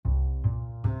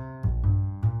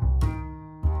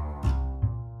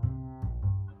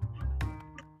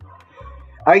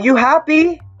Are you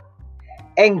happy?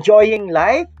 Enjoying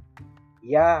life?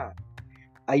 Yeah.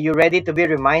 Are you ready to be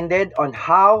reminded on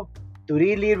how to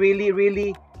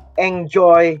really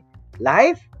enjoy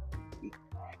life?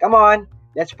 Come on,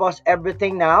 let's pause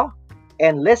everything now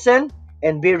and listen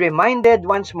and be reminded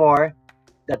once more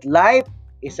that life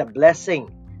is a blessing,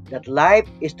 that life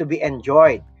is to be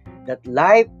enjoyed, that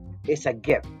life is a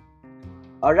gift.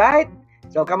 All right?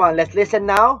 So come on, let's listen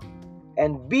now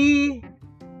and be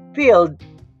filled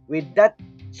with that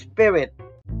spirit.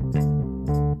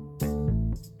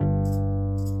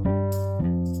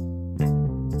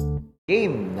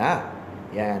 Game na.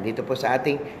 Yan, dito po sa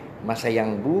ating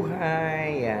masayang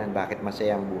buhay. Yan, bakit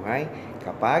masayang buhay?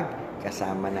 Kapag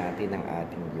kasama natin ang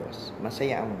ating Diyos.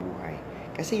 Masaya ang buhay.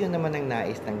 Kasi yun naman ang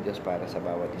nais ng Diyos para sa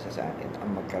bawat isa sa atin.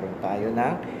 Ang magkaroon tayo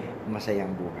ng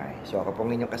masayang buhay. So ako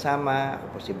pong inyong kasama,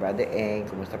 ako po si Brother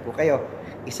Eng. Kumusta po kayo?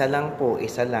 Isa lang po,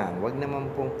 isa lang. Wag naman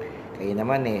pong, kayo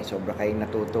naman sobra kayong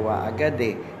natutuwa agad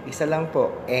Isa lang po,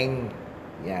 Eng.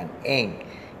 Yan, Eng.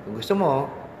 Kung gusto mo,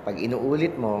 pag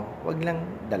inuulit mo, wag lang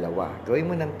dalawa. Gawin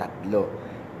mo ng tatlo.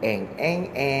 Eng,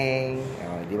 eng, eng.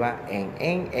 Di ba? Eng,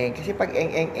 eng, eng. Kasi pag eng,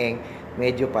 eng, eng,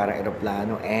 medyo parang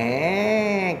eroplano.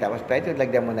 Eng. Tapos pwede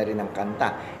lagyan mo na rin ng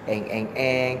kanta. Eng, eng,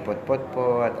 eng. Pot, pot,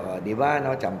 pot. Di ba?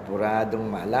 No? Champuradong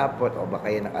malapot. O baka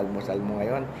yan ang almusal mo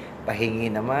ngayon. Pahingi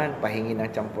naman. Pahingi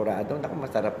ng champurado. Naku,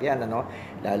 masarap yan. Ano?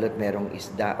 Lalo't merong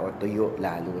isda o tuyo.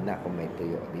 Lalo na kung may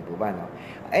tuyo. Di ba? No?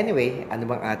 Anyway, ano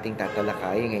bang ating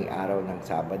tatalakayin ngayong araw ng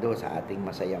Sabado sa ating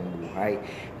masayang buhay?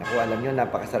 Naku, alam nyo,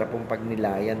 napakasarap pong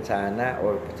pagnilayan sana,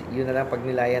 or yun na lang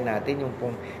pagnilayan natin, yung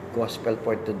pong gospel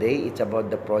for today. It's about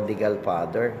the prodigal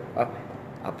father.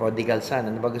 Prodigal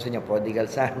son. Ano ba gusto niya? Prodigal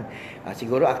son.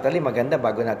 Siguro actually maganda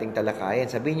bago nating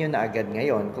talakayin. Sabihin nyo na agad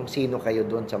ngayon kung sino kayo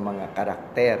doon sa mga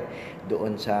karakter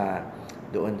doon sa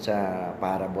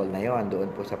parable na yon.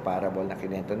 Doon po sa parable na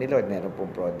kinento ni Lord, meron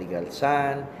pong prodigal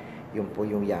son, yung po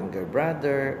yung younger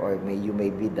brother, or you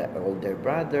may be the older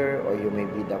brother, or you may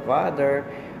be the father,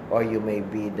 or you may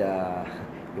be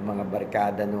yung mga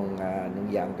barkada nung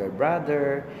younger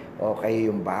brother, o kayo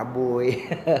yung baboy,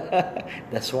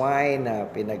 the swine na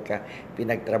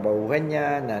pinagtrabahuhan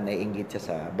niya, na naiinggit siya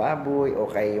sa baboy,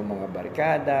 o kayo yung mga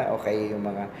barkada, o kayo yung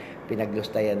mga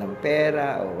pinaglustayan ng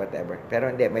pera, o whatever. Pero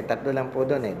hindi, may tatlo lang po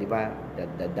doon di ba?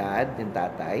 The dad, yung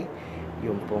tatay,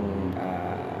 yung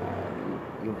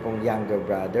pong younger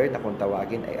brother na kung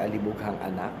tawagin ay alibughang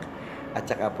anak, at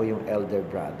saka po yung elder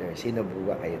brother. Sino po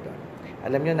ba kayo doon?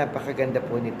 Alam nyo, napakaganda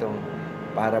po nitong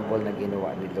parable na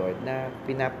ginawa ni Lord, na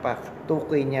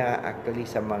pinapatukoy niya actually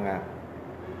sa mga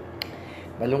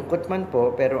malungkot man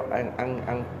po, pero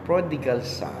ang prodigal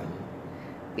son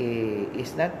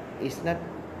is not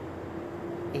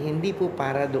hindi po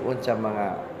para doon sa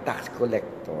mga tax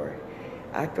collector.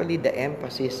 Actually, the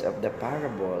emphasis of the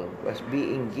parable was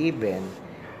being given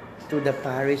to the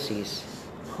Pharisees,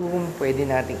 whom pwede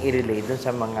nating i-relate doon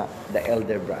sa mga the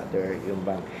elder brother, yung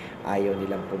bang ayaw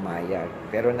nilang pumayag.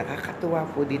 Pero nakakatuwa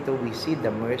po dito, we see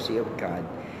the mercy of God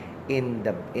in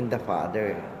the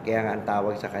father. Kaya nga ang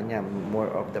tawag sa kanya, more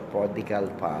of the prodigal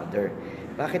father.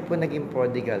 Bakit po naging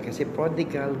prodigal? Kasi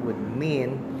prodigal would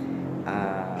mean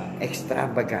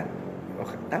extravagant.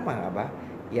 Okay, tama nga ba?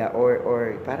 Yeah,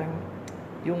 or parang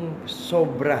yung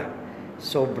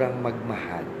sobrang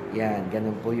magmahal. Yan,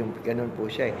 ganun po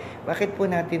siya Bakit po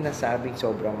natin nasabing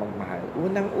sobrang magmahal?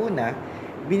 Unang-una,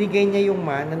 binigay niya yung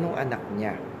mana nung anak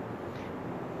niya.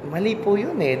 Mali po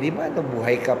yun di ba?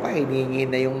 Buhay ka pa, hinihingi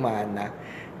na yung mana.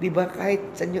 Di ba,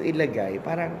 kahit saan nyo ilagay,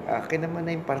 parang akin naman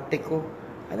na yung parte ko.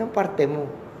 Anong parte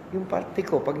mo? Yung parte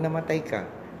ko, pag namatay ka.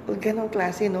 O ganong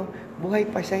klase, no?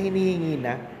 Buhay pa siya, hinihingi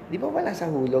na. Di ba wala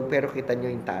sa hulog, pero kita nyo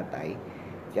yung tatay?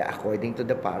 Kaya according to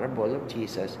the parable of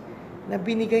Jesus, na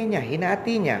binigay niya,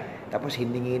 hinati niya, tapos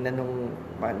hiningi na nung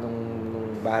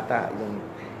bata, yung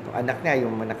anak niya,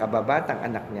 yung nakababatang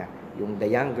anak niya, yung the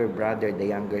younger brother, the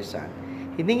younger son,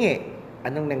 hiningi.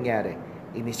 Anong nangyari?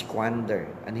 In-squander.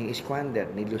 Ano yung squander?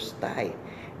 Nilustay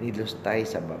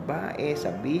sa babae, sa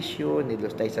bisyo,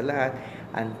 nilustay sa lahat,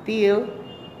 until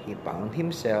he found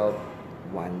himself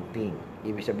wanting.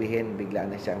 Ibig sabihin, bigla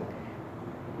na siyang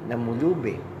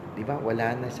namulubi. Di ba?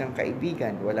 Wala na siyang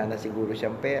kaibigan, wala na siguro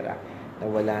siyang pera, na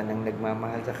wala nang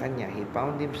nagmamahal sa kanya. He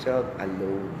found himself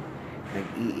alone.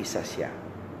 Nag-iisa siya.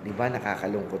 Di ba?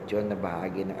 Nakakalungkot yun na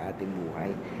bahagi ng ating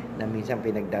buhay, na minsan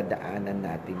pinagdadaanan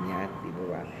natin yan. Di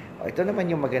ba? Ito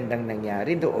naman yung magandang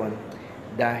nangyari doon,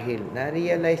 dahil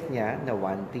na-realize niya na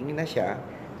wanting na siya,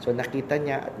 so nakita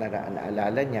niya at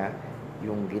naalala niya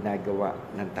yung ginagawa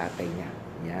ng tatay niya.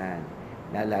 Yan.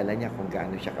 Naalala niya kung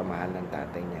gaano siya kamahal ng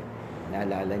tatay niya.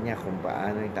 Naalala niya kung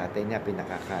paano yung tatay niya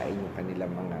pinakakain yung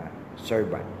kanilang mga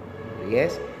servant.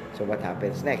 Yes? So, what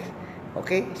happens next?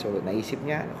 Okay, so naisip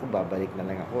niya, ako, babalik na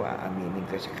lang ako, aaminin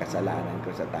ko sa kasalanan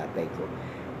ko sa tatay ko.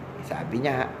 Sabi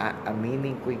niya,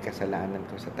 aaminin ko yung kasalanan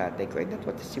ko sa tatay ko. And that's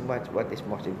what is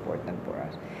most important for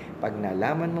us. Pag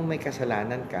nalaman mo may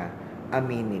kasalanan ka,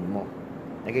 aminin mo.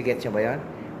 Nagigets niyo ba yun?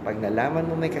 Pag nalaman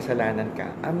mo may kasalanan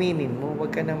ka, aminin mo.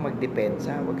 Huwag ka nang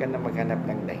magdepensa, huwag ka nang maghanap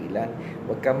ng dahilan,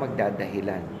 huwag ka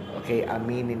magdadahilan. Okay,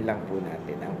 aminin lang po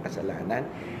natin ang kasalanan.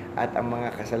 At ang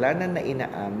mga kasalanan na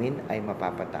inaamin ay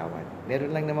mapapatawad.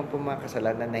 Meron lang naman po mga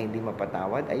kasalanan na hindi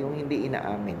mapatawad ay yung hindi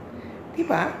inaamin.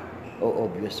 Diba? O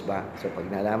obvious ba? So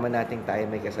pag nalaman natin tayo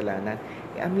may kasalanan,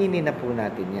 aminin na po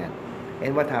natin yan.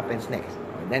 And what happens next?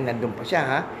 Then nandun pa siya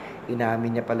ha.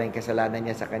 Inaamin niya pala yung kasalanan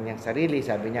niya sa kanyang sarili.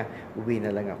 Sabi niya, uwi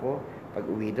na lang ako. Pag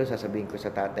uwi doon, sasabihin ko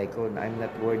sa tatay ko na I'm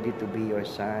not worthy to be your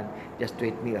son. Just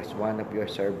treat me as one of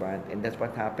your servant. And that's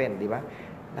what happened, di ba?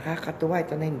 Nakakatuwa.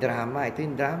 Ito na yung drama. Ito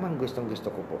yung drama ang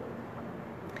gustong-gusto ko po.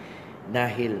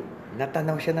 Dahil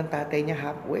natanaw siya ng tatay niya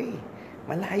halfway.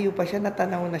 Malayo pa siya,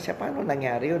 natanaw na siya. Paano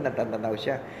nangyari yun? Natanaw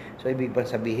siya. So, ibig bang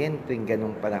sabihin, tuwing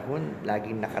ganung panahon,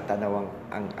 laging nakatanaw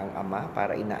ang ama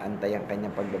para inaantay ang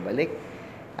kanyang pagbabalik?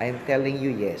 I'm telling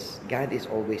you, yes, God is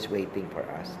always waiting for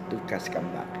us to come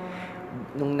back.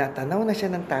 Nung natanaw na siya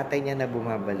ng tatay niya na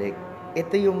bumabalik,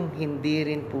 ito yung hindi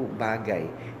rin po bagay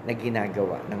na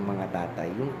ginagawa ng mga tatay.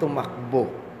 Yung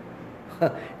tumakbo.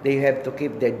 They have to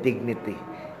keep their dignity.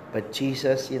 But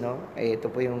Jesus, ito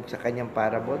po yung sa kanyang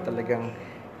parable, talagang,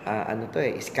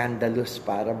 scandalous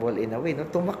parable in a way. No?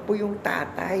 Tumakbo yung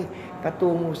tatay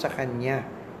patungo sa kanya.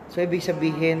 So, ibig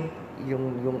sabihin,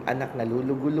 yung anak na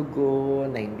lulugo-lugo,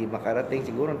 na hindi makarating,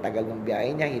 siguro ang tagal ng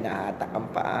biyahe niya, hinahatak ang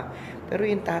paa. Pero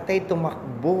yung tatay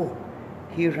tumakbo.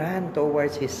 He ran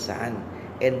towards his son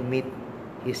and meet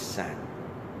his son.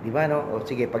 Di ba, no? O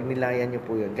sige, pag nilayan niyo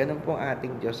po yun, ganun po ang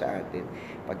ating Diyos sa atin.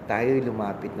 Pag tayo'y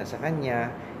lumapit na sa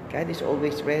Kanya, God is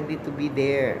always ready to be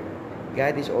there.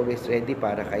 God is always ready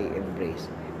para kay embrace.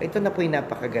 Ito na po yung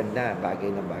napakaganda, bagay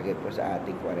na bagay po sa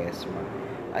ating Kwaresma.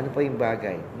 Ano po yung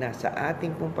bagay? Na sa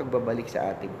ating pong pagbabalik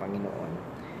sa ating Panginoon,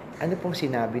 ano pong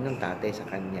sinabi ng tatay sa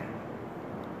kanya?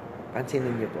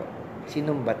 Pansinin niyo po,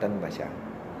 sinumbatan ba siya?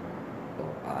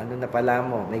 Ano na pala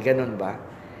mo? May ganun ba?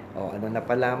 Ano na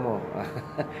pala mo?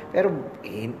 Pero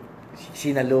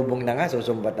sinalubong na nga,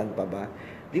 susumbatan pa ba?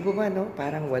 Di ba no?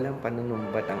 Parang walang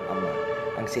panunumbat ang ama.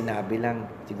 Ang sinabi lang,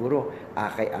 siguro,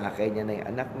 akay-akay niya na yung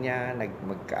anak niya,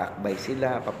 magkaakbay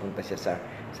sila, papunta siya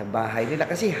sa bahay nila.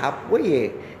 Kasi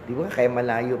halfway Di ba? Kaya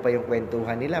malayo pa yung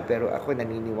kwentuhan nila. Pero ako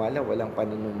naniniwala, walang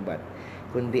panunumbat.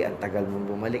 Kundi ang tagal mong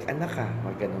bumalik, anak ka.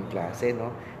 Ganong klase,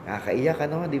 no? Nakakaiyak ka,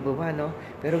 no? Di ba, no?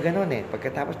 Pero ganon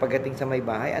Pagkatapos, pagdating sa may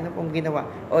bahay, ano pong ginawa?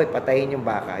 Oy, patayin yung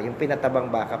baka. Yung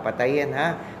pinatabang baka, patayin,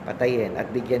 ha? Patayin.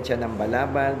 At bigyan siya ng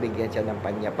balabal, bigyan siya ng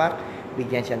panyapak,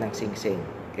 bigyan siya ng singsing.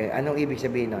 Kaya anong ibig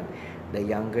sabihin nun? The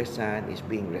younger son is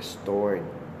being restored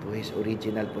to his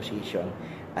original position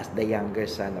as the younger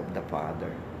son of the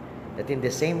Father. That in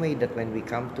the same way that when we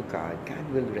come to God, God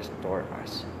will restore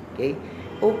us. Okay?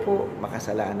 Opo,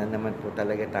 makasalanan naman po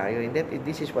talaga tayo. And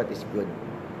this is what is good.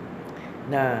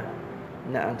 Na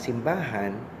ang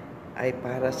simbahan ay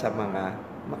para sa mga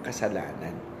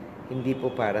makasalanan. Hindi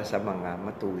po para sa mga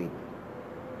matuwid.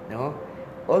 No?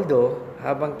 Although,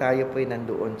 habang tayo po'y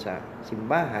nandoon sa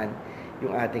simbahan,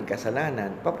 yung ating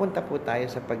kasalanan, papunta po tayo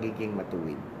sa pagiging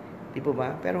matuwid. Di po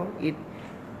ba? Pero it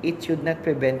should not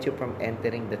prevent you from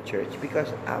entering the church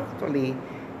because actually,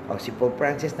 si Pope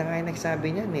Francis na nga nagsabi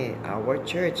niyan our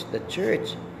church, the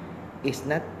church, is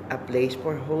not a place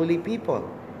for holy people.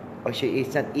 Or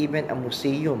it's not even a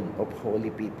museum of holy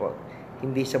people.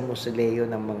 Hindi sa musileo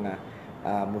ng mga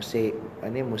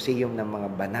museum ng mga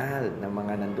banal, ng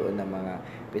mga nandoon ng mga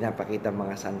pinapakita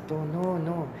mga santo.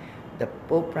 No. The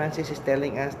Pope Francis is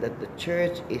telling us that the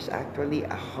church is actually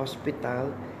a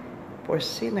hospital for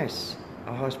sinners,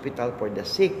 a hospital for the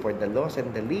sick, for the lost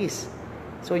and the least.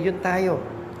 So yun tayo.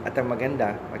 At ang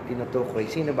maganda, pag tinutukoy,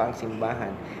 sino ba ang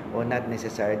simbahan? O not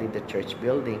necessarily the church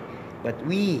building, but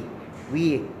we,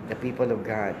 the people of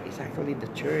God, is actually the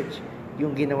church.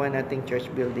 Yung ginawa nating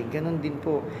church building, ganun din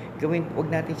po. Huwag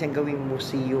natin siyang gawing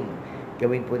museum.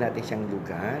 Gawin po natin siyang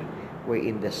lugar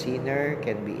wherein the sinner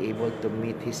can be able to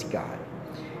meet his God.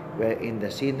 Wherein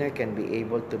the sinner can be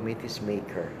able to meet his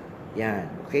Maker. Yan.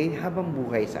 Okay? Habang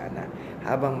buhay sana.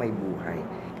 Habang may buhay.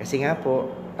 Kasi nga po,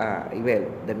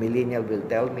 the millennial will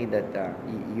tell me that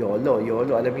YOLO,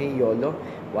 alam niyo yung YOLO?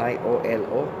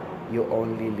 Y-O-L-O, you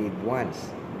only live once.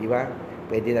 Di ba?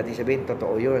 Pwede natin sabihin,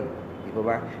 totoo yun. Di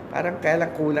ba? Parang kaya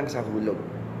lang kulang sa hulog.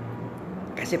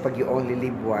 Kasi pag you only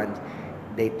live once,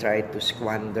 they try to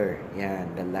squander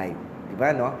the life. Di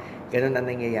ba, no? Ganun ang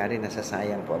nangyayari,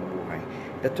 nasasayang po ang buhay.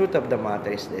 The truth of the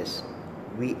matter is this: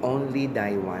 we only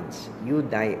die once. You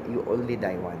only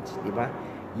die once. Di ba?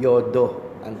 Yodo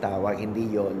ang tawag,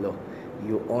 hindi YOLO.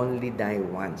 You only die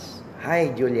once. Hi,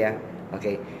 Julia.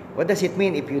 Okay. What does it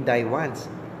mean if you die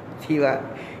once? Di ba?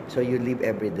 So you live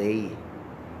every day.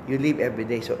 You live every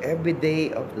day. So every day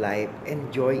of life,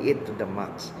 enjoy it to the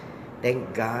max.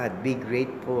 Thank God. Be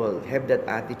grateful. Have that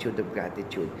attitude of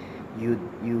gratitude. You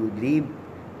live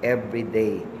every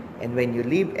day. And when you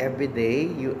live every day,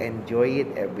 you enjoy it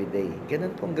every day.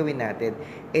 Ganun pong gawin natin.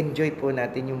 Enjoy po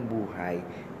natin yung buhay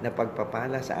na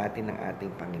pagpapala sa atin ng ating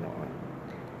Panginoon.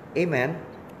 Amen?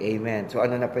 Amen. So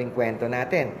ano na po yung kwento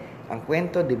natin? Ang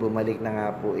kwento, di bumalik na nga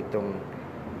po itong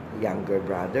younger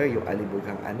brother, yung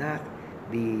alibughang anak.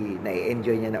 Di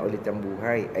na-enjoy niya na ulit ang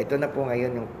buhay. Ito na po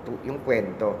ngayon yung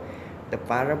kwento. The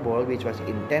parable which was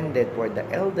intended for the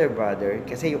elder brother,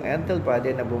 kasi yung elder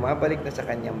brother na bumabalik na sa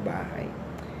kanyang bahay,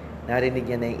 narinig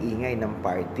niya na yung ingay ng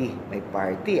party. May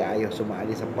party, ayaw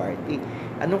sumali sa party.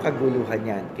 Anong kaguluhan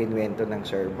yan? Kinwento ng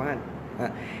servant.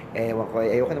 Ewan ko,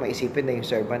 ayoko na maisipin na yung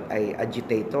servant ay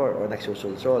agitator o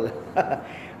nagsusulsol.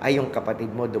 Ay, yung kapatid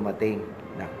mo dumating.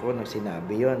 Naku, nung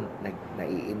sinabi yun,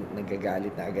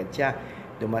 nagagalit na agad siya.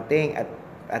 Dumating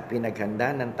at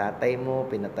pinaghanda ng tatay mo,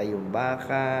 pinatay yung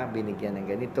baka, binigyan ng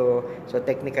ganito. So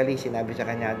technically, sinabi sa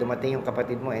kanya, dumating yung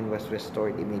kapatid mo and was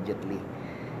restored immediately.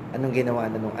 Anong ginawa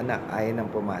na nung anak? Ayaw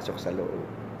nang pumasok sa loob.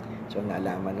 So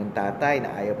nalaman nung tatay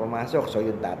na ayaw pumasok. So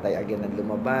yung tatay again ang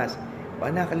lumabas. O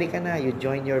anak, halika na, you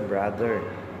join your brother.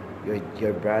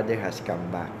 Your brother has come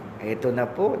back. Ito na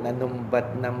po,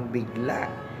 nanumbat ng bigla.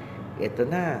 Ito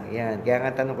na, yan. Kaya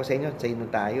nga tanong ko sa inyo, sa inyo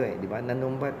tayo di ba?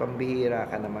 Nanumbat, pambihira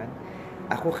ka naman.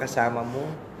 Ako kasama mo.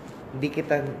 Hindi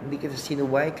kita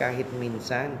sinuway kahit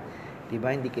minsan. Di ba?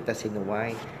 Hindi kita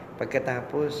sinuway.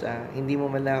 Pagkatapos, hindi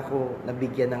mo man ako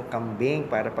nabigyan ng kambing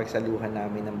para pagsaluhan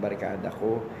namin ng barkada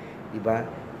ko. Di ba?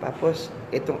 Tapos,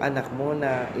 itong anak mo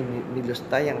na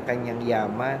nilustay ang kanyang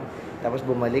yaman, tapos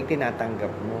bumalik, tinatanggap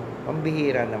mo.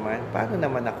 Pambihira naman. Paano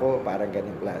naman ako? Parang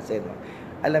ganyung klase, no?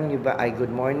 Alam niyo ba,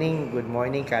 good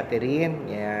morning, Catherine.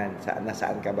 Yan,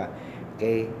 nasaan ka ba?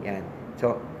 Okay, yan.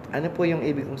 So, ano po yung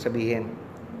ibig kong sabihin?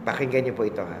 Pakinggan niyo po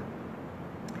ito, ha?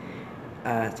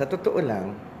 Sa totoo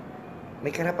lang,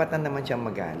 may karapatan naman siyang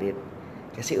magalit.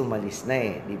 Kasi umalis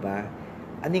na di ba?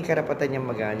 Ano yung karapatan niyang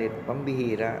magalit?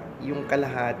 Pambihira. Yung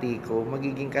kalahati ko,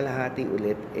 magiging kalahati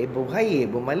ulit. Buhay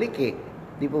bumalik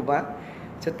Di po ba?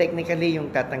 So technically,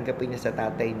 yung tatanggapin niya sa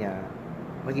tatay niya,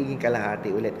 magiging kalahati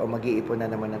ulit. O mag-iipon na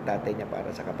naman ng tatay niya para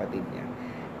sa kapatid niya.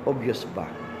 Obvious ba?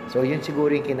 So yun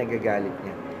siguro yung kinagagalit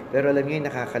niya. Pero alam niyo yung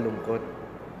nakakalungkot,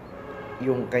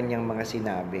 yung kanyang mga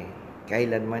sinabi.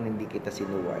 Kailanman hindi kita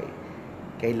sinuway.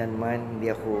 Kailanman hindi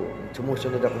ako,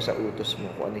 sumusunod ako sa utos mo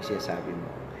kung ano yung sinasabi mo.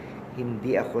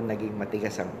 Hindi ako naging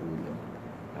matigas ang ulo.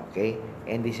 Okay?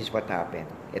 And this is what happened.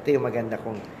 Ito yung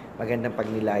magandang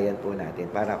pagnilayan po natin.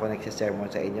 Para ako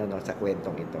nagsasermon sa inyo sa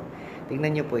kwentong ito.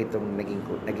 Tingnan niyo po itong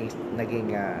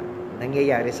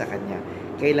nangyayari sa kanya.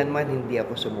 Kailanman hindi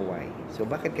ako sumuway. So,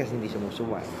 bakit kasi hindi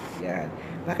sumusuway? Yan.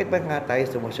 Bakit ba nga tayo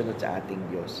sumusunod sa ating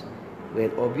Diyos?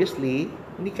 Well, obviously,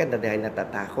 hindi ka na dahil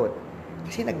natatakot.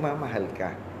 Kasi nagmamahal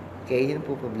ka. Kaya yun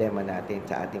po problema natin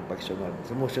sa ating pagsunod.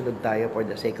 Sumusunod tayo for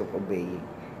the sake of obeying.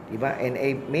 Diba? And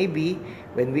maybe,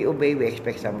 when we obey, we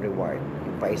expect some reward.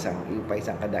 Yung pa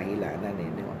isang kadahilanan.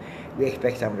 Diba? We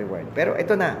expect some reward. Pero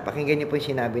ito na, pakinggan niyo po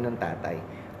yung sinabi ng tatay.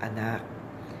 Anak,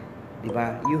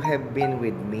 diba? You have been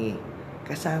with me.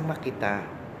 Kasama kita.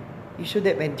 You should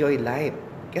have enjoyed life.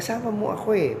 Kasama mo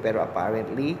ako Pero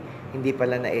apparently, hindi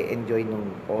pala na-enjoy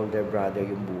nung older brother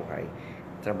yung buhay.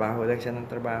 Trabaho lang siya ng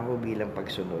trabaho bilang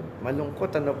pagsunod.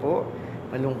 Malungkot,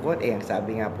 Malungkot. Ang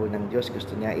sabi nga po ng Diyos,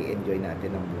 gusto niya i-enjoy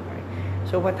natin ang buhay.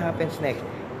 So, what happens next?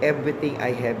 Everything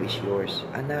I have is yours.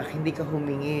 Anak, hindi ka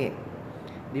humingi.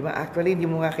 Di ba? Actually, hindi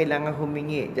mo nga kailangan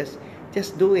humingi.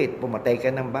 Just do it. Pumatay ka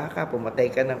ng baka,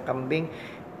 pumatay ka ng kambing.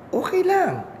 Okay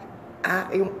lang.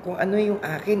 Kung ano yung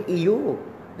akin, iyo.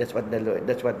 That's what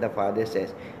the Father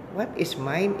says. What is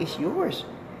mine is yours.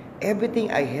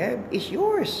 Everything I have is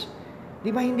yours. Di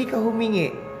ba, hindi ka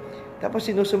humingi? Tapos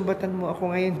sinusumbatan mo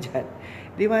ako ngayon dyan.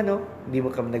 Di ba, no? Hindi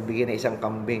mo ka nagbigay ng isang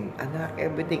kambing. Anak,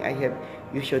 everything I have,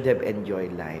 you should have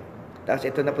enjoyed life. Tapos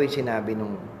ito na po yung sinabi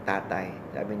nung tatay.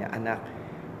 Sabi niya, anak,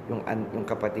 yung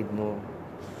kapatid mo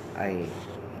ay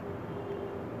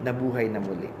nabuhay na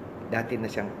muli. Dati na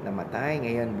siyang namatay,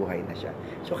 ngayon buhay na siya.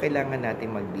 So, kailangan natin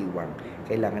magdiwang.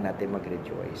 Kailangan natin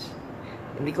mag-rejoice.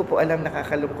 Hindi ko po alam,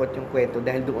 nakakalungkot yung kwento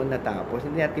dahil doon natapos.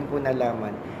 Hindi natin po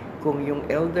nalaman kung yung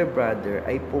elder brother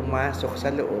ay pumasok sa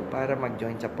loob para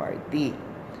mag-join sa party.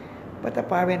 But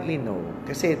apparently no.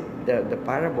 Kasi the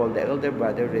parable, the elder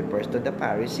brother refers to the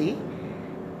Pharisee.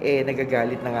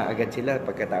 Nagagalit na nga agad sila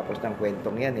pagkatapos ng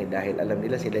kwentong yan dahil alam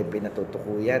nila sila yung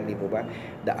pinatutukuyan, di po ba?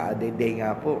 The other day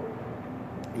nga po,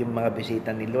 yung mga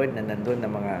bisita ni Lord na nandun na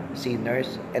mga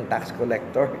sinners and tax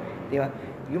collector, di ba?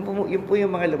 Yun po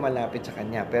yung mga lumalapit sa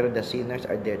Kanya. Pero the sinners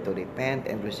are there to repent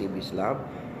and receive His love.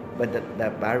 But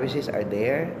the Pharisees are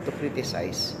there to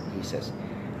criticize Jesus,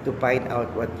 to find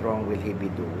out what wrong will He be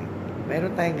doing.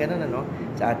 Meron tayong ganun,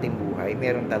 sa ating buhay.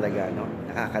 Meron talaga,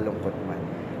 nakakalungkot man.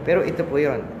 Pero ito po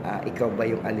yun, ikaw ba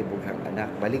yung alibughang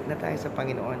anak? Balik na tayo sa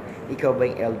Panginoon. Ikaw ba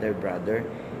yung elder brother?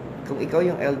 Kung ikaw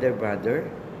yung elder brother,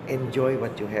 enjoy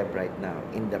what you have right now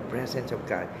in the presence of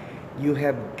God. You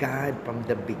have God from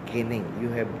the beginning.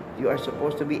 You are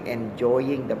supposed to be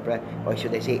enjoying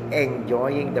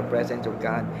enjoying the presence of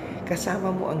God. Kasama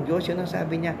mo ang Diyos. Yun ang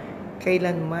sabi niya,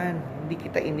 kailanman hindi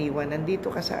kita iniwan, nandito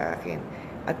ka sa akin.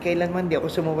 At kailanman di ako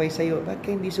sumuway sa iyo. Ba't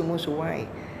ka hindi sumusuway?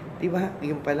 Di ba?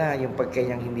 Yung pala, yung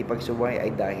pagkanyang hindi pagsuway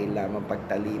ay dahil lamang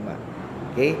pagtalima.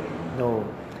 Okay? No.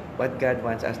 What God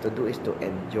wants us to do is to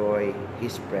enjoy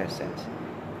His presence.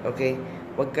 Okay?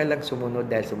 Huwag ka lang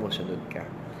sumunod dahil sumusunod ka.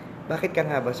 Bakit ka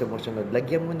nga ba sumusunod?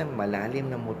 Lagyan mo ng malalim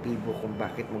na motibo kung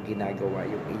bakit mo ginagawa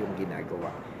yung iyong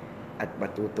ginagawa. At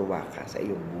matutuwa ka sa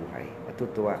iyong buhay.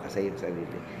 Matutuwa ka sa iyong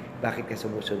sarili. Bakit ka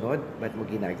sumusunod? Ba't mo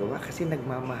ginagawa? Kasi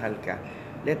nagmamahal ka.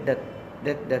 Let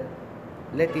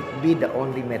it be the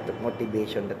only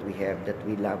motivation that we have, that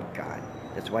we love God.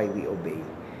 That's why we obey.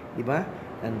 Diba?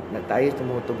 Na tayo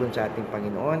tumutugon sa ating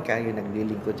Panginoon, kayo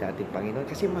naglilingkod sa ating Panginoon,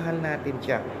 kasi mahal natin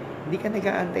siya. Hindi ka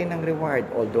nag-aantay ng reward.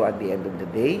 Although at the end of the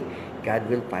day, God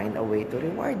will find a way to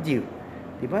reward you.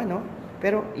 Diba, no?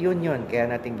 Pero yun. Kaya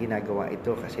natin ginagawa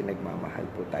ito kasi nagmamahal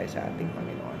po tayo sa ating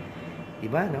Panginoon.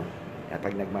 Diba, no? At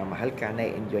pag nagmamahal ka,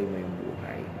 na-enjoy mo yung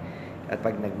buhay. At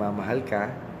pag nagmamahal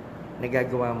ka,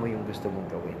 nagagawa mo yung gusto mong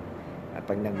gawin. At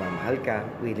pag nagmamahal ka,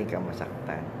 willing ka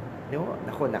masaktan. No?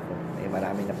 Nako.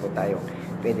 Marami na po tayo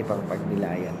pwede pang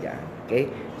pagnilayan dyan. Okay?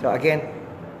 So again,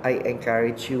 I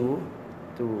encourage you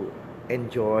to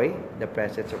enjoy the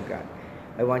presence of God.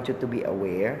 I want you to be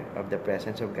aware of the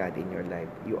presence of God in your life.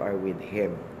 You are with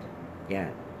Him.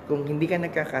 Yan. Kung hindi ka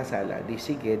nagkakasala, di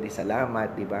sige, di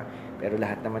salamat, di ba? Pero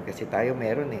lahat naman kasi tayo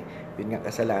meron Yun nga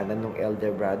kasalanan ng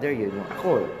elder brother, yun yung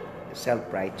ako.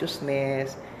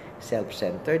 Self-righteousness,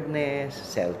 self-centeredness,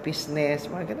 selfishness,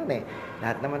 mga ganun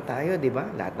Lahat naman tayo, di ba?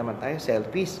 Lahat naman tayo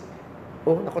selfish.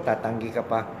 Tatanggi ka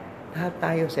pa. Lahat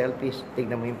tayo selfish.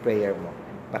 Tignan mo yung prayer mo.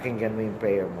 Pakinggan mo yung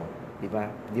prayer mo. Di ba?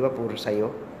 Di ba puro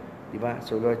sa'yo? Di ba?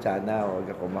 So Lord, sana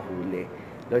huwag ako mahuli.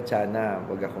 Lord, sana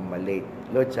huwag akong malate.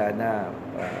 Lord, sana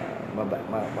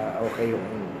okay yung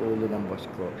ulo ng boss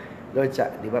ko. Lord,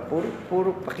 di ba?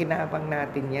 Puro pakinabang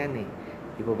natin yan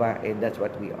Di ba ba? And that's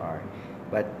what we are.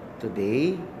 But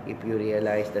today, if you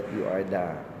realize that you are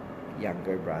the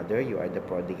younger brother, you are the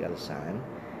prodigal son,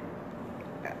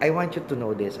 I want you to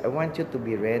know this. I want you to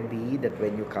be ready that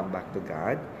when you come back to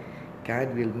God,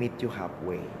 God will meet you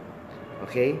halfway.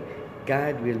 Okay?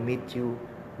 God will meet you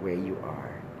where you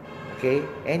are. Okay?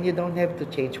 And you don't have to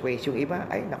change ways. Yung iba,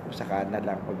 ay naku, saka na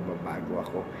lang magbabago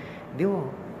ako. Di mo.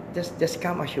 Just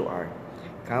come as you are.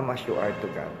 Come as you are to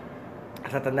God.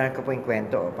 Tatandaan ko po yung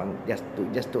kwento,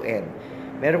 just to end.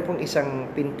 Meron pong isang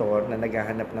pintor na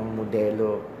naghahanap ng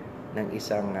modelo ng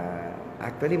isang,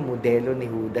 actually, modelo ni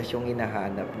Judas yung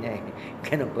hinahanap niya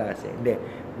Ganong klase. Hindi.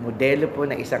 Modelo po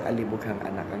ng isang alibughang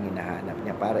anak ang hinahanap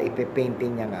niya para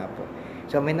ipe-painting niya nga po.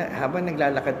 So, habang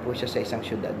naglalakad po siya sa isang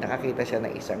syudad, nakakita siya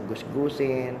ng isang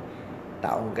gusgusin,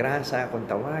 taong grasa, kung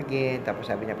tawagin. Tapos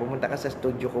sabi niya, pumunta ka sa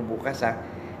studio ko bukas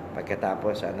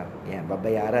Pagkatapos,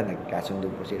 babayaran, nagkasundo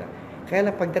po sila. Kaya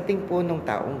lang, pagdating po nung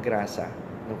taong grasa,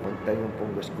 yung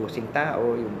pong gusgusing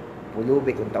tao, yung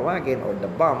pulubi kung tawagin, or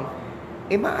the bomb,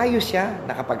 maayos siya,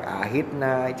 nakapag-ahit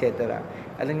na, etc.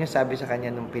 Alam niyo, sabi sa kanya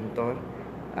nung pintor,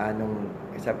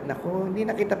 sabi, naku, hindi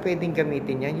na kita pwedeng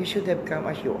gamitin yan. You should have come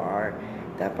as you are.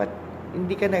 Dapat,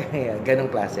 hindi ka na, ganong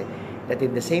klase. That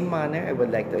in the same manner, I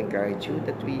would like to encourage you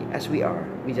that as we are,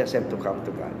 we just have to come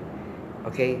to God.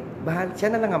 Okay?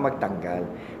 Siya na lang ang magtanggal.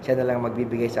 Siya na lang ang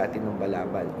magbibigay sa atin ng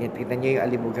balabal. Kita niyo yung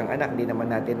alibughang anak, hindi naman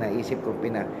natin naisip kung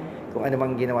ano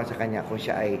mang ginawa sa kanya, kung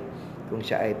siya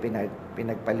ay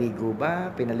pinagpaligo ba,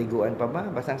 pinaliguan pa ba,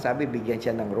 basta sabi, bigyan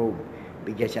siya ng robe,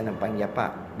 bigyan siya ng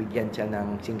panyapa, bigyan siya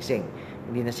ng singsing.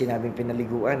 Hindi na sinabing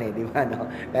pinaliguan di ba, no?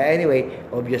 Anyway,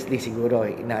 obviously, siguro,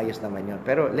 inaayos naman yon.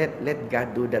 Pero let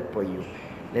God do that for you.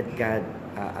 Let God,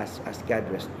 as God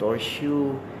restores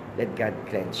you, let God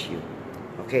cleanse you.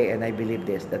 Okay, and I believe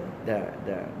this, that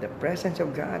the presence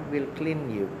of God will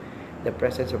clean you. The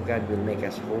presence of God will make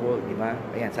us whole, di ba?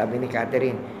 Ayan, sabi ni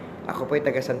Catherine, Ako po ay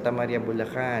taga Santa Maria,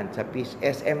 Bulacan, sa Peace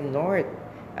SM North.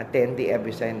 Attendee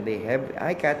every Sunday.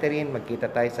 Hi, Catherine,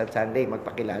 magkita tayo sa Sunday.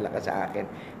 Magpakilala ka sa akin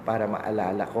para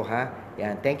maalala ko, ha?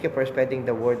 Yan. Thank you for spreading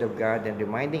the word of God and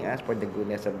reminding us for the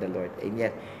goodness of the Lord. And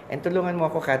yes, and tulungan mo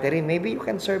ako, Catherine. Maybe you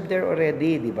can serve there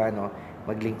already, di ba, no?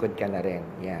 Maglingkod ka na rin.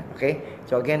 Yan. Okay?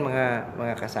 So again,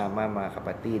 mga kasama, mga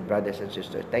kapatid, brothers and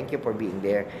sisters, thank you for being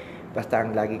there. Basta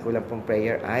ang lagi ko lang pong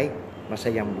prayer ay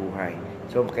masayang buhay.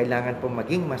 So, kailangan pong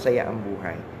maging masaya ang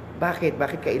buhay. Bakit?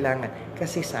 Bakit kailangan?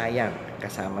 Kasi sayang,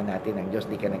 kasama natin ang Diyos,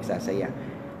 di ka nagsasaya.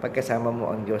 Pagkasama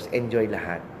mo ang Diyos, enjoy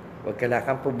lahat. Huwag ka lang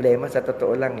kang problema, sa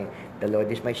totoo lang eh. The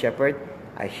Lord is my shepherd,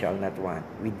 I shall not want.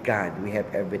 With God, we have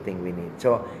everything we need.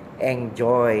 So,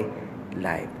 enjoy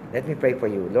life. Let me pray for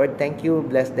you. Lord, thank you.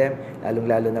 Bless them.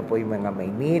 Lalong-lalo na po yung mga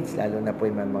may needs, lalo na po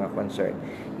yung mga concern.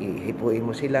 Ihipuin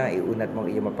mo sila, iunat mo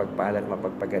ang iyong mapagpalat,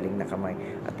 mapagpagaling na kamay.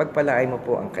 At pagpalain mo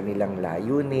po ang kanilang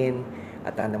layunin,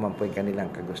 at ano naman po yung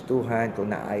kanilang kagustuhan, kung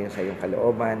naayon sa iyong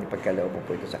kalooban, ipagkaloob mo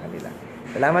po ito sa kanila.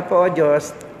 Salamat po, O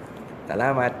Diyos.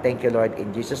 Salamat. Thank you, Lord.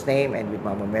 In Jesus' name, and with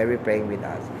Mama Mary praying with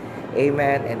us.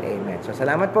 Amen and amen. So,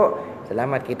 salamat po.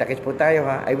 Salamat. Kita-kits po tayo,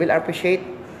 ha. I will appreciate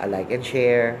a like and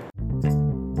share.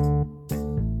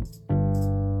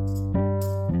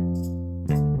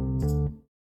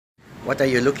 What are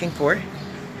you looking for?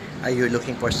 Are you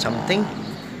looking for something?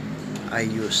 Are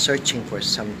you searching for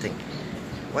something?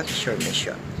 What is your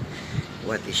mission?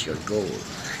 What is your goal?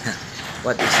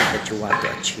 What is it that you want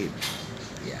to achieve?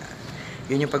 Yeah.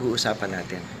 Yun yung pag-uusapan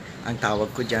natin. Ang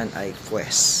tawag ko dyan ay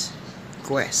quest.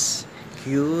 Quest.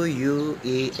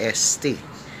 Q-U-E-S-T.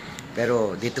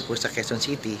 Pero dito po sa Quezon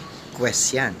City,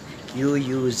 quest yan.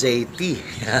 Q-U-Z-T.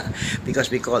 Because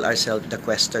we call ourselves the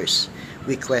questers.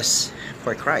 We quest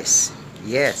for Christ.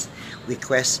 Yes, we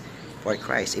quest for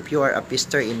Christ. If you are a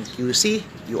pister in QC,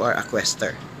 you are a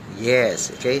quester. Yes,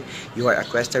 okay? You are a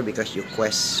quester because you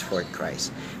quest for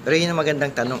Christ. Pero yun ang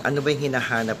magandang tanong, ano ba yung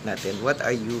hinahanap natin? What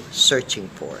are you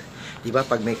searching for? Diba,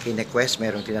 pag may kine-quest,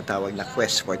 mayroong tinatawag na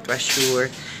quest for treasure,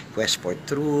 quest for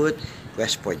truth,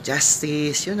 quest for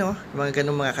justice, you know, mga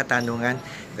ganung mga katanungan.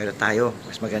 Pero tayo,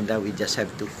 mas maganda, we just have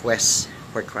to quest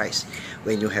for Christ.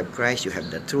 When you have Christ, you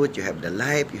have the truth, you have the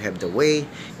life, you have the way,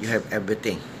 you have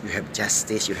everything. You have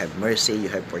justice, you have mercy, you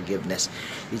have forgiveness.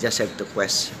 You just have to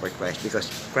quest for Christ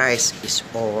because Christ is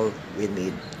all we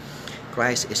need.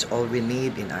 Christ is all we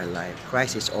need in our life.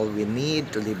 Christ is all we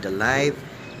need to live the life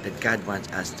that God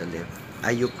wants us to live.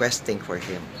 Are you questing for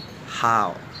Him?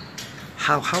 How?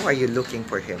 How are you looking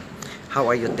for Him?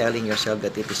 How are you telling yourself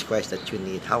that it is Christ that you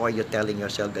need? How are you telling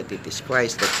yourself that it is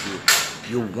Christ that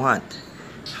you want?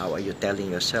 How are you telling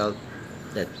yourself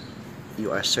that you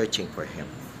are searching for Him?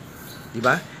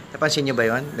 Diba? Napansin niyo ba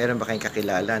yun? Meron ba kayong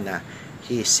kakilala na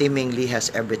he seemingly has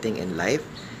everything in life,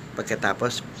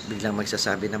 pagkatapos biglang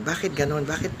magsasabi na, bakit ganun?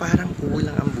 Bakit parang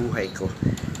kulang ang buhay ko?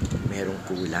 Merong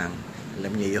kulang.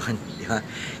 Alam niyo yun, di ba?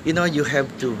 You know, you have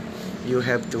to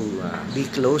be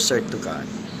closer to God.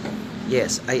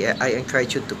 Yes, I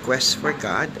encourage you to quest for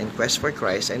God and quest for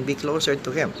Christ and be closer to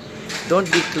Him. Don't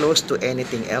be close to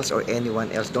anything else or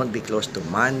anyone else. Don't be close to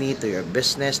money, to your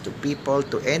business, to people,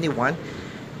 to anyone,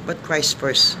 but Christ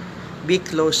first. Be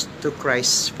close to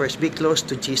Christ first. Be close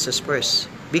to Jesus first.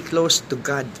 Be close to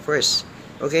God first.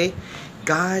 Okay?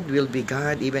 God will be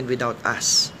God even without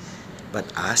us. But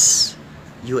us,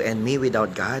 you and me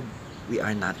without God, we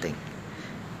are nothing.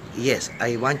 Yes,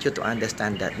 I want you to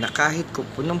understand that na kahit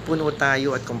punong-puno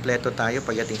tayo at kompleto tayo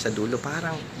pagdating sa dulo,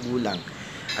 parang kulang.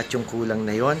 At yung kulang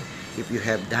na yon, if you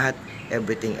have that,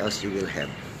 everything else you will have.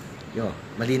 Yo,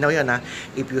 malinaw yun ha.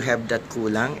 If you have that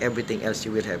kulang, everything else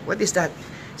you will have. What is that?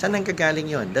 Saan ang kagaling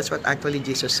yon? That's what actually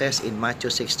Jesus says in Matthew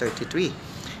 6:33.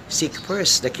 Seek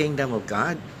first the kingdom of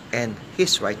God and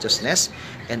His righteousness,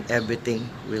 and everything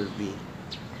will be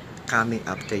coming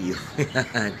after you.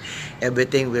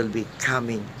 Everything will be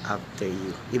coming after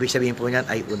you. Ibig sabihin po niyan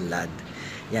ay unlad.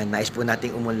 Yan, nais po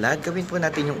nating umunlad, gawin po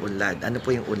natin yung unlad. Ano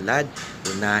po yung unlad?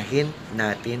 Unahin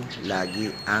natin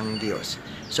lagi ang Diyos.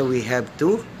 So we have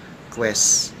to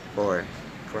quest for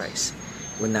Christ.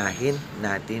 Unahin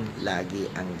natin lagi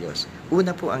ang Diyos. Una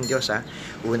po ang Diyos ha.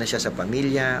 Una siya sa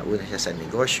pamilya, una siya sa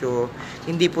negosyo.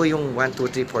 Hindi po yung 1,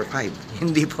 2, 3, 4, 5.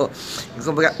 Hindi po.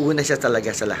 Kumbaga, una siya talaga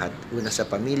sa lahat. Una sa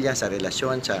pamilya, sa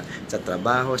relasyon, sa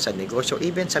trabaho, sa negosyo,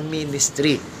 even sa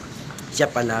ministry. Siya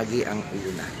palagi ang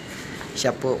una.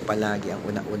 Siya po palagi ang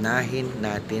una. Unahin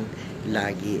natin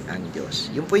lagi ang Diyos.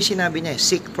 Yung po yung sinabi niya,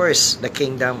 seek first the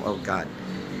kingdom of God.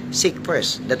 Seek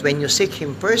first. That when you seek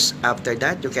Him first, after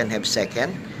that, you can have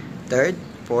second, third,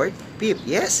 fourth, fifth.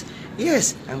 Yes.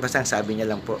 Yes. Ang basang sabi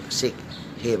niya lang po, seek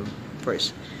Him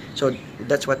first. So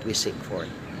that's what we seek for.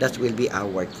 That will be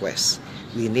our quest.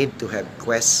 We need to have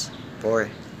quest for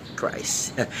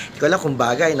Christ. Hindi ko alam kung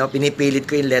bagay, no? Pinipilit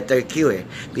ko yung letter Q eh.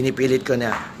 Pinipilit ko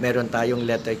na meron tayong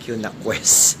letter Q na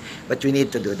quest. But we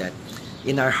need to do that.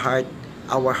 In our heart,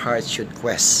 our heart should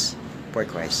quest for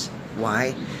Christ.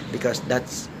 Why? Because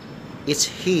it's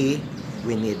He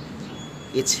we need.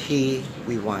 It's He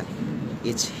we want.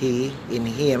 It's He, in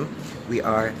Him, we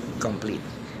are complete.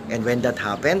 And when that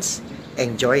happens,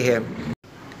 enjoy Him.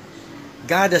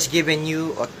 God has given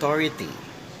you authority,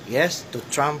 yes, to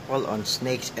trample on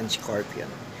snakes and scorpion,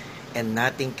 and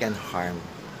nothing can harm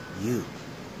you.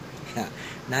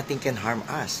 Nothing can harm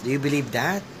us. Do you believe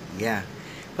that? Yeah.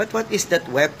 But what is that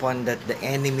weapon that the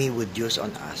enemy would use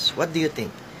on us? What do you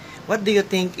think? What do you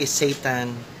think is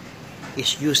Satan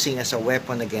is using as a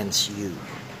weapon against you?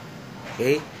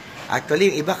 Okay?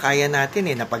 Actually, yung iba kaya natin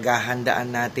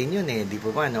napaghahandaan natin yun di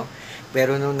po ba, no?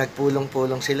 Pero nung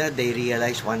nagpulong-pulong sila, they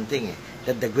realize one thing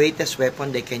that the greatest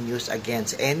weapon they can use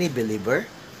against any believer,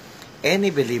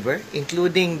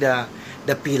 including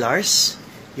the pillars,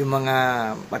 yung mga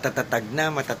matatatag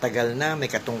na, matatagal na, may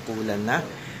katungkulan na,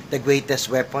 the greatest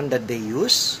weapon that they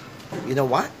use, you know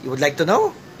what? You would like to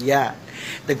know? Yeah.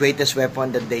 The greatest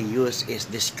weapon that they use is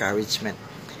discouragement.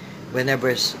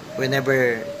 Whenever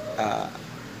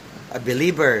a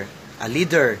believer, a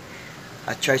leader,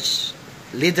 a church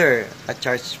leader, a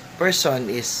church person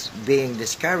is being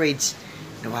discouraged,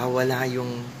 nawawala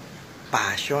yung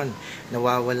passion,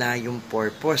 nawawala yung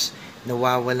purpose,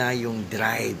 nawawala yung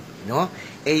drive, no?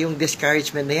 Yung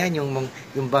discouragement na yan,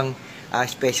 yung bang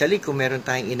especially kung meron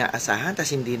tayong inaasahan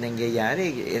tas hindi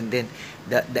nangyayari, and then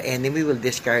the enemy will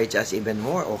discourage us even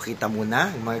more. O kita mo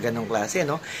na, mga ganong klase,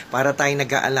 no? Para tayong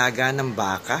nag-aalaga ng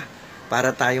baka,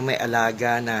 para tayong may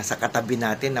alaga na sa katabi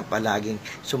natin na palaging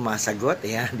sumasagot,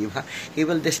 di ba? He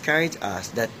will discourage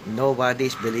us that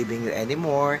nobody is believing you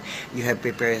anymore. You have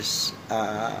prepared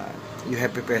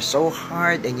so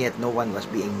hard and yet no one was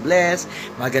being blessed.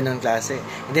 Mga ganong klase.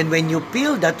 And then when you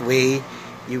feel that way,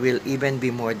 you will even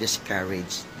be more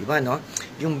discouraged. Di ba, no?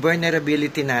 Yung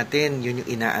vulnerability natin, yun yung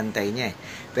inaantay niya.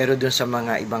 Pero dun sa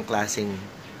mga ibang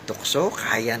klaseng tukso,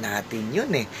 kaya natin yun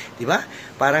Di ba?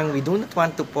 Parang we do not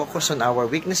want to focus on our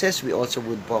weaknesses, we also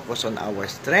would focus on our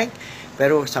strength.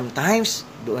 Pero sometimes,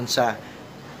 doon sa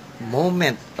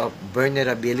moment of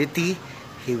vulnerability,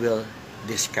 He will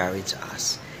discourage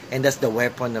us. And that's the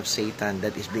weapon of Satan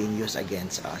that is being used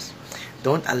against us.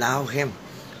 Don't allow him.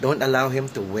 Don't allow him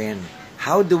to win.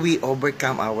 How do we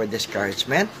overcome our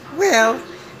discouragement? Well,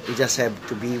 we just have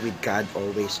to be with God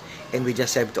always. And we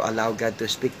just have to allow God to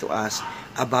speak to us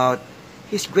about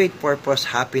His great purpose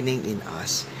happening in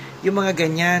us. Yung mga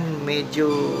ganyan, medyo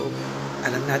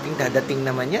alam nating dadating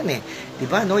naman yan Di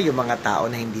ba, no? Yung mga tao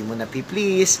na hindi mo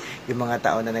na-please, yung mga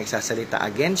tao na nagsasalita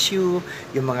against you,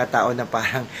 yung mga tao na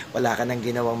parang wala ka nang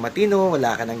ginawang matino,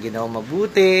 wala ka nang ginawang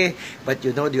mabuti, but you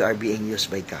know you are being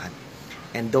used by God.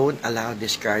 And don't allow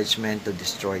discouragement to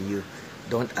destroy you.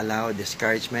 Don't allow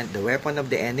discouragement, the weapon of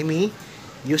the enemy,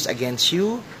 used against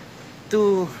you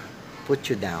to put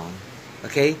you down.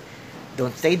 Okay?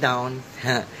 Don't stay down.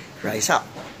 Rise up.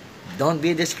 Don't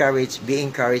be discouraged. Be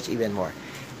encouraged even more.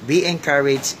 Be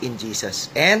encouraged in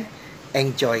Jesus and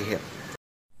enjoy Him.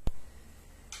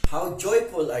 How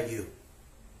joyful are you?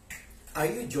 Are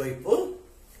you joyful?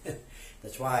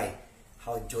 That's why.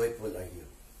 How joyful are you?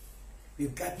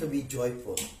 We've got to be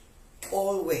joyful.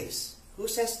 Always. Who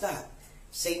says that?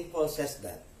 St. Paul says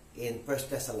that in 1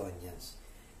 Thessalonians.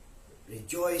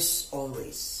 Rejoice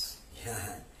always.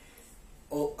 Yan.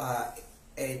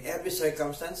 In every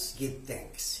circumstance, give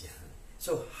thanks. Yan.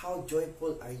 So, how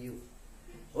joyful are you?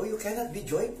 Oh, you cannot be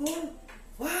joyful?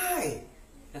 Why?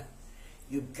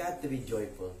 You've got to be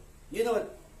joyful. You know,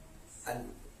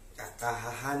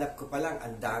 kakahanap ko pa lang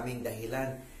ang daming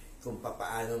dahilan kung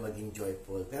paano maging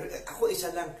joyful. Pero ako isa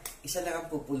lang ang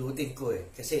pupulutin ko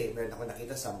Kasi meron ako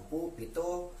nakita 10,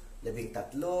 7,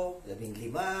 13,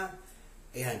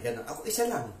 15. Ayan, ganun. Ako isa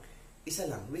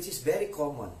lang, which is very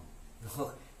common.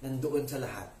 Nandoon sa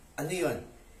lahat. Ano yun?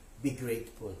 Be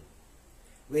grateful.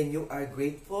 When you are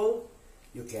grateful,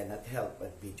 you cannot help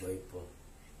but be joyful.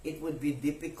 It would be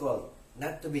difficult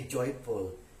not to be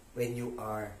joyful when you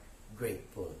are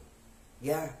grateful.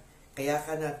 Yeah. Kaya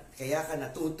ka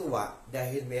natutuwa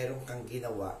dahil meron kang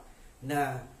ginawa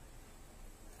na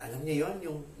alam niyo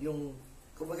yung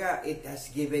kumbaga it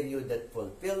has given you that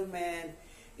fulfillment,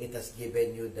 it has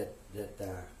given you the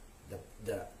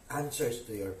answers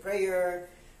to your prayer.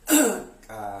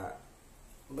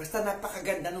 Basta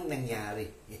napakaganda nung nangyari.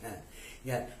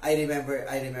 Yan. I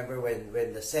remember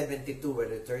when the 72 were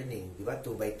returning, di ba?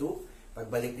 2 by 2.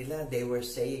 Pagbalik nila, they were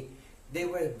saying They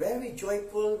were very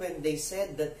joyful when they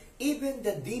said that even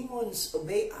the demons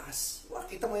obey us. Wow,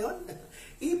 kita mo yun?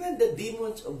 Even the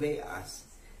demons obey us.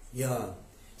 Yeah.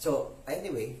 So,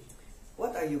 anyway,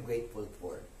 what are you grateful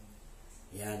for?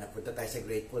 Yan, napunta tayo sa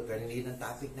grateful, pero hindi ng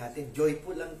topic natin.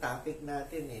 Joyful ang topic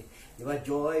natin eh. Di ba?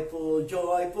 Joyful,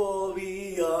 joyful,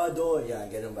 we adore.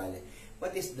 Yan, ganun bale.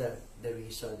 What is the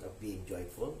reason of being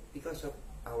joyful? Because of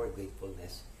our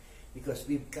gratefulness. Because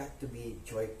we've got to be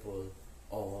joyful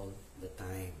all the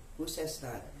time. Who says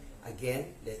that?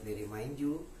 Again, let me remind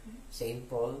you, St.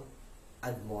 Paul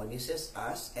admonishes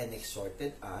us and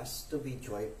exhorted us to be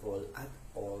joyful at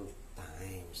all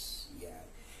times. Yeah.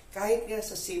 Kahit nga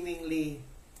sa seemingly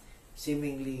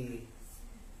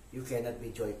you cannot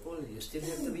be joyful, you still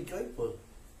have to be joyful.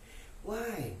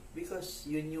 Why? Because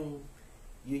yun yung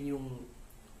yun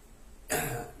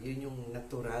yung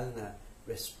natural na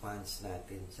response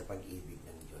natin sa pag-ibig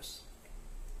ng Diyos.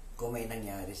 Kung may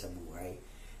nangyari sa buhay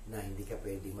na hindi ka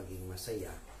pwede maging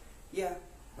masaya, yeah,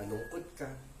 malungkot ka.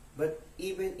 But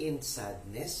even in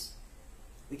sadness,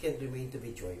 we can remain to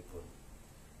be joyful.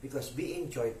 Because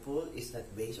being joyful is not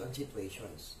based on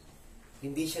situations.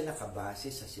 Hindi siya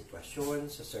nakabase sa sitwasyon,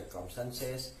 sa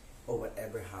circumstances, or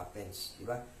whatever happens.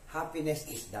 Diba? Happiness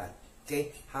is that.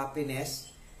 Okay? Happiness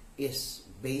is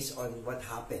based on what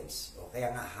happens. O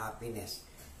kaya nga happiness.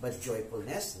 But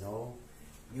joyfulness, no.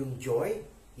 Yung joy,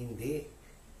 hindi.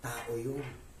 Tao yun.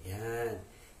 Yan.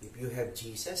 If you have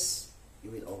Jesus, you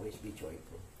will always be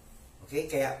joyful. Okay?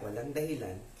 Kaya walang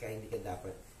dahilan, kaya hindi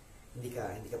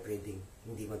ka pwedeng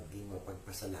hindi maging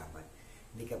mapagpasalamat.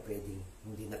 Hindi ka pwedeng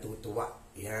hindi natutuwa.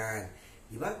 Yan.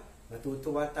 Di ba?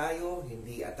 Natutuwa tayo,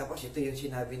 hindi. At tapos ito yung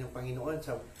sinabi ng Panginoon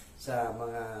sa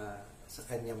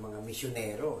kanyang mga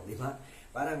misyonero, di ba?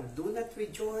 Parang, do not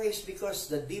rejoice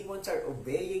because the demons are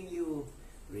obeying you.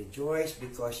 Rejoice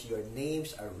because your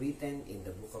names are written in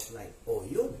the book of life. Oh,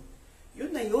 yun.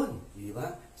 Yun na yun. Di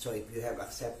ba? So, if you have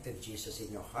accepted Jesus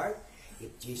in your heart, if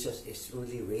Jesus is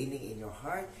truly reigning in your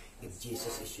heart, if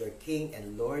Jesus is your King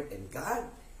and Lord and God,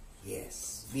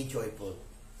 yes, be joyful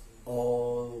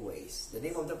always. The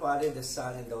name of the Father, the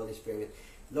Son, and the Holy Spirit.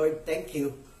 Lord, thank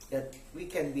you that we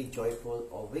can be joyful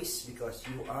always because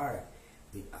you are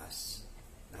with us.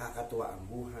 Nakakatuwa ang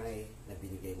buhay na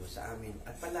binigay mo sa amin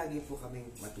at palagi po kaming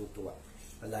matutuwa.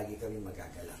 Palagi kaming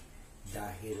magagalak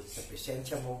dahil sa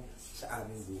presensya mo sa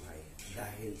aming buhay.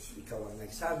 Dahil ikaw ang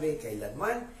nagsabi,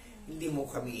 kailanman, hindi mo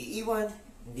kami iiwan,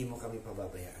 hindi mo kami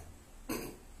pababayaan.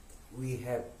 We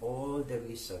have all the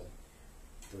reason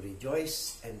to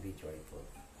rejoice and be joyful.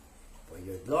 For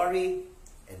your glory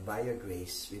and by your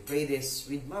grace, we pray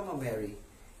this with Mama Mary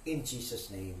in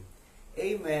Jesus' name.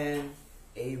 Amen,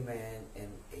 amen,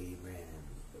 and amen.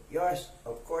 Yours,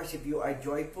 of course, if you are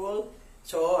joyful,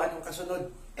 so anong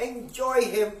kasunod? Enjoy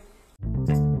Him!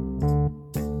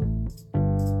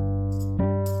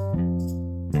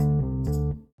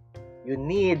 You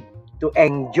need to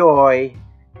enjoy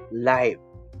life.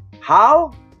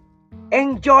 How?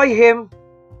 Enjoy Him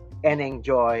and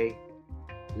enjoy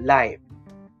life.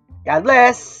 God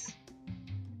bless!